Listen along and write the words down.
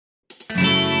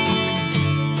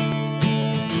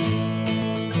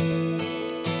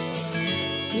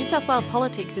South Wales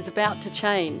politics is about to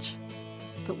change,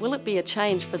 but will it be a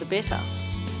change for the better?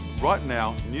 Right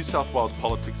now, New South Wales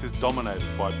politics is dominated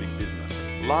by big business,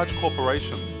 large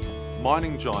corporations,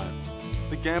 mining giants,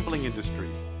 the gambling industry,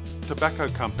 tobacco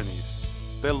companies,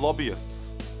 their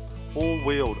lobbyists, all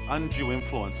wield undue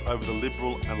influence over the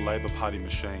Liberal and Labor Party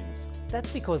machines.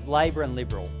 That's because Labor and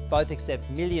Liberal both accept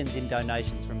millions in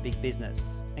donations from big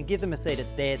business and give them a seat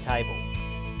at their table.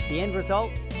 The end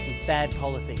result is bad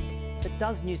policy that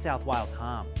does New South Wales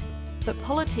harm. But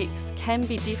politics can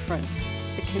be different.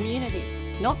 The community,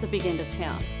 not the big end of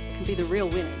town, can be the real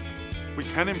winners. We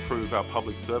can improve our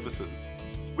public services.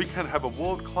 We can have a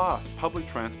world-class public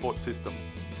transport system.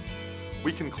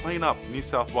 We can clean up New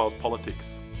South Wales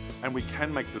politics, and we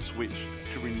can make the switch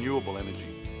to renewable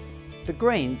energy. The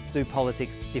Greens do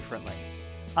politics differently.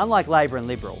 Unlike Labor and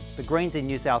Liberal, the Greens in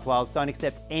New South Wales don't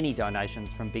accept any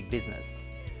donations from big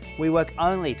business. We work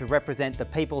only to represent the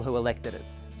people who elected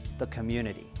us, the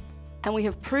community. And we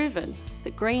have proven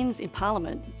that Greens in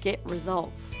Parliament get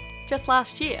results. Just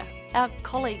last year, our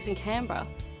colleagues in Canberra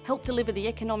helped deliver the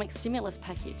economic stimulus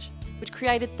package, which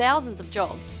created thousands of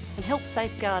jobs and helped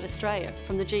safeguard Australia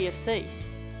from the GFC.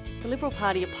 The Liberal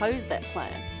Party opposed that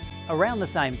plan. Around the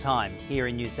same time, here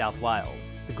in New South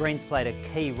Wales, the Greens played a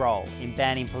key role in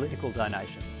banning political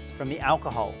donations from the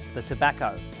alcohol, the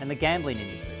tobacco and the gambling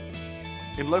industries.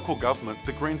 In local government,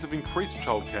 the Greens have increased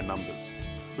childcare numbers.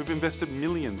 We've invested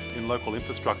millions in local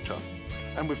infrastructure,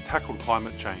 and we've tackled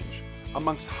climate change,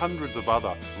 amongst hundreds of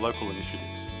other local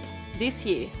initiatives. This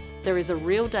year, there is a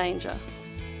real danger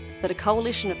that a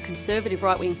coalition of conservative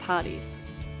right-wing parties,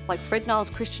 like Fred Nile's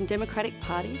Christian Democratic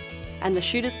Party and the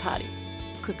Shooters Party,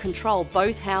 could control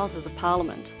both houses of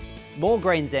Parliament. More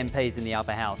Greens MPs in the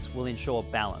upper house will ensure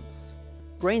balance.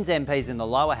 Greens MPs in the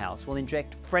lower house will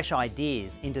inject fresh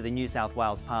ideas into the New South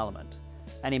Wales Parliament.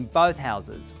 And in both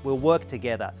houses, we'll work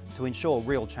together to ensure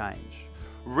real change.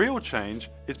 Real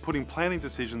change is putting planning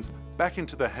decisions back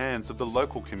into the hands of the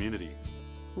local community.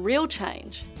 Real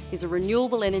change is a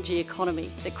renewable energy economy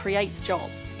that creates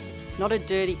jobs, not a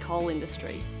dirty coal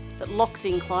industry that locks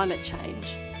in climate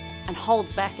change and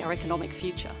holds back our economic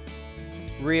future.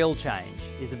 Real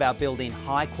change is about building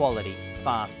high-quality,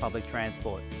 fast public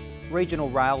transport, regional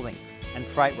rail links and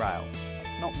freight rail,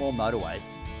 not more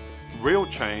motorways. Real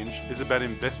change is about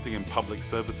investing in public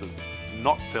services,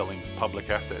 not selling public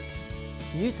assets.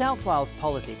 New South Wales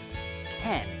politics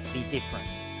can be different.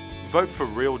 Vote for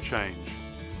real change.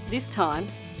 This time,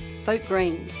 vote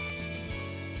Greens.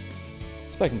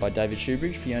 Spoken by David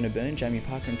Shoebridge, Fiona Byrne, Jamie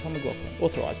Parker and Tom McLaughlin.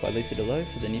 Authorised by Lisa DeLoe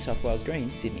for the New South Wales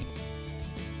Greens, Sydney.